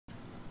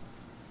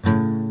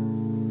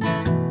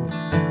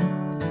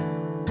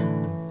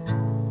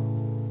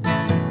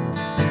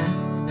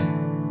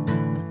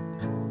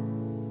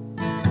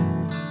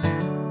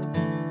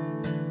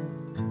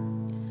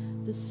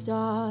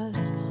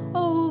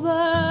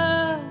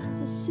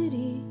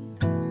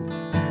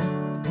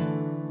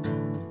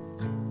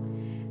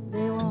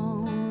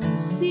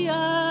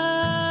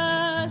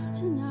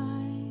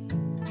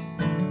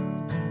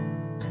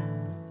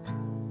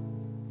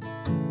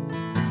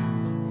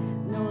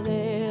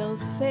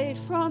fade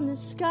from the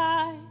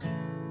sky.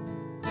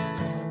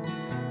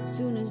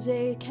 Soon as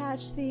they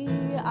catch the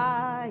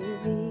eye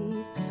of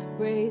these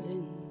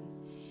brazen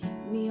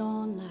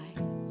neon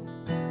lights,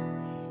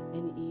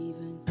 and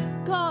even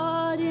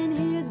God in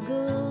his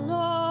glory,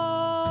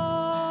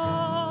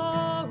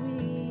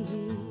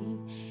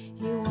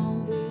 he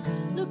won't be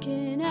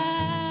looking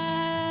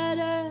at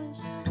us.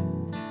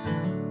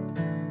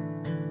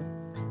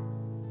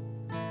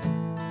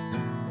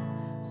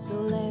 So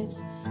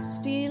let's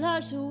steal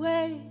us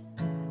away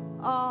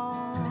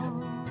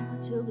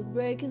till the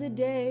break of the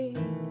day,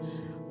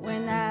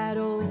 when that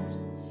old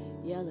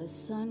yellow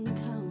sun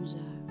comes up.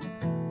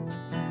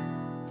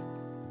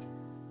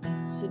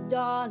 So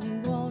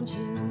darling, won't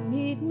you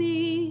meet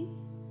me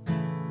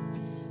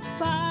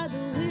by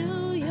the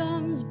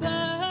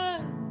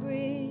Williamsburg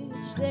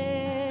bridge?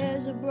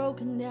 There's a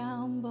broken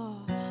down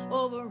bar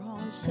over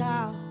on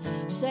South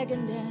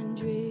 2nd and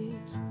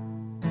Driggs.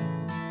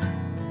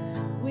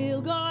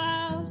 We'll go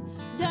out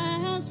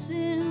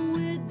dancing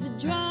with the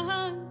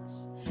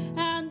drums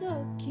and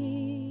the keys.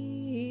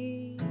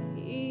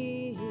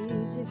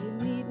 If you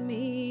meet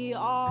me,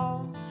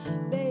 oh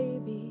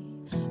baby,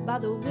 by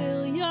the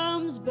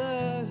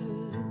Williamsburg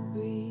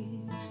bridge.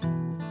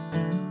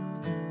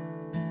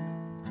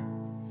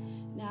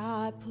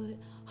 Now I put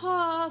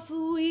half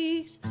a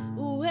week's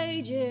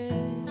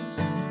wages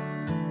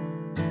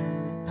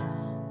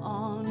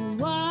on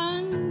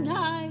one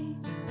night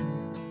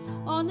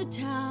on the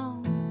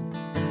town.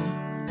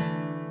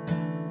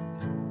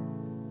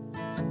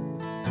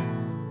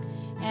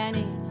 And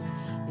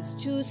it's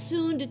too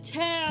soon to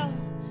tell,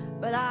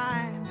 but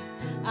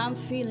I'm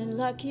feeling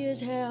lucky as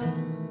hell.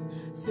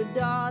 So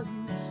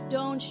darling,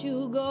 don't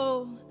you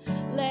go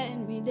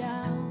letting me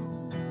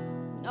down.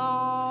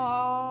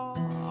 Oh,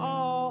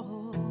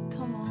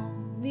 come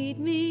on, meet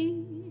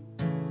me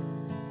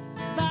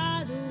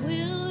by the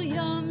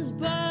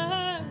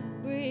Williamsburg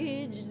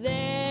bridge.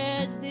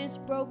 There's this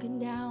broken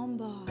down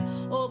bar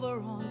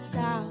over on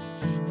South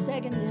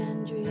 2nd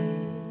and Driggs.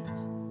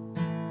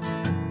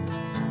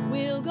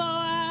 We'll go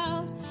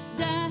out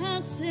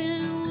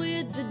dancing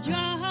with the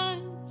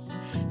drums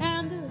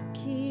and the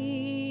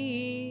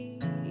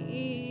keys.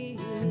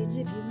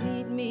 If you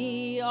meet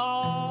me,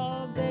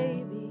 oh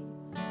baby,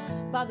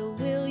 by the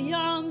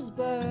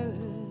Williamsburg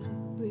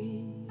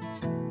bridge.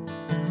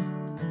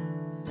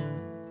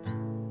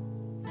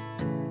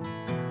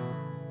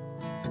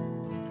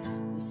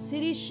 The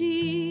city,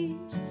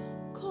 she's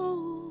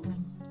cold,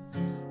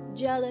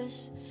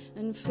 jealous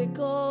and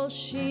fickle.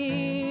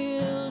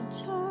 She'll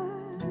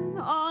turn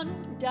on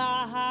a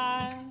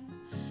dime,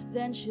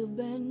 then she'll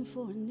bend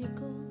for a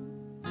nickel.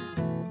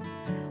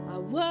 I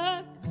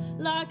work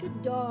like a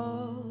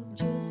dog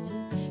just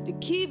to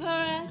keep her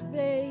at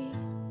bay,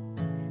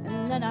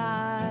 and then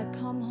I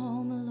come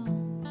home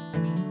alone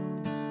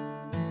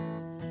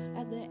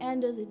at the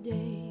end of the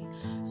day.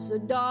 So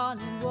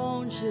darling,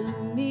 won't you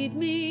meet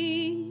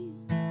me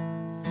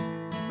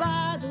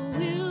by the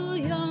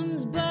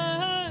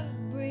Williamsburg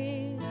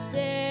bridge?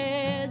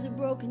 There's a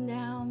broken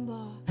down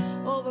bar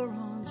over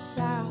on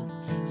South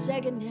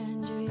 2nd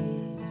and Driggs.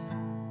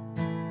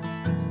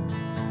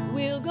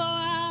 We'll go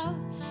out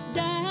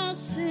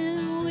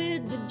dancing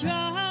with the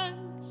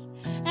drums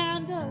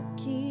and the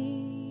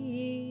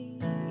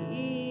keys.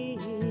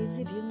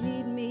 If you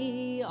meet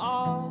me,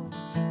 oh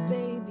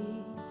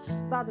baby,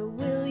 by the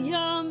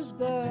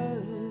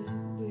Williamsburg